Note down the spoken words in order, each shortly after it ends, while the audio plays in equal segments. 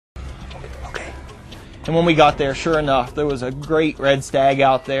Okay. And when we got there, sure enough, there was a great red stag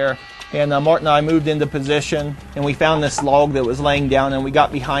out there. And Martin and I moved into position, and we found this log that was laying down, and we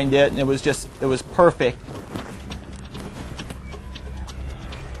got behind it, and it was perfect.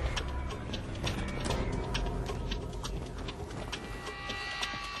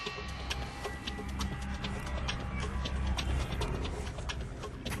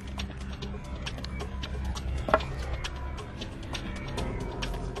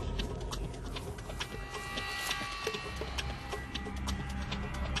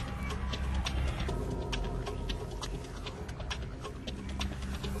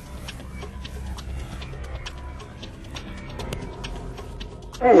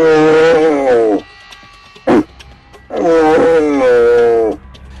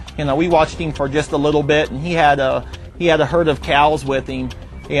 You know, we watched him for just a little bit, and he had a herd of cows with him,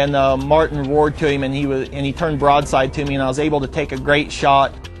 and Martin roared to him, and he turned broadside to me, and I was able to take a great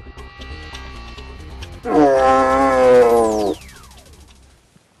shot.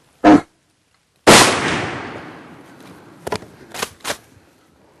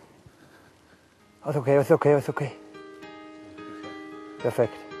 It's okay, it's okay, it's okay.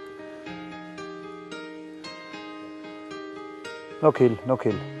 Perfect. No kill, no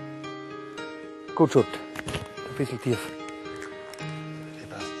kill. Good shot. Ein bisschen tief.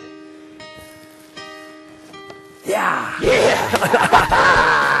 Yeah! Yeah!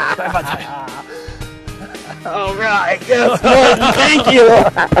 All right, yes, Martin, thank you.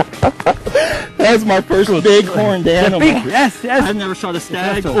 That's my first big horned animal. Yes, yes. I've never shot a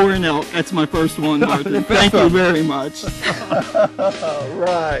stag or an elk. That's my first one, Martin. Thank you very much. All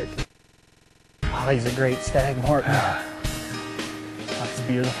right. Oh, he's a great stag, Martin. That's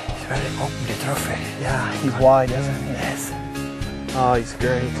beautiful. He's very open the trophy. Yeah, he's wide, isn't he? Yes. Oh, he's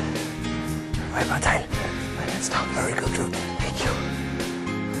great. Breitenthal. Stop. Very good shot. Thank you.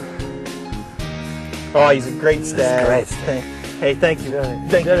 Oh, he's a great stag. That's great. Hey, thank you.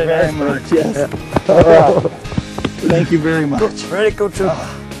 Thank you Very very nice. much. Yes. Yeah. All right. Thank you very much. Very good shot.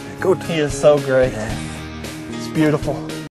 Good. He is so great. Yeah. It's beautiful.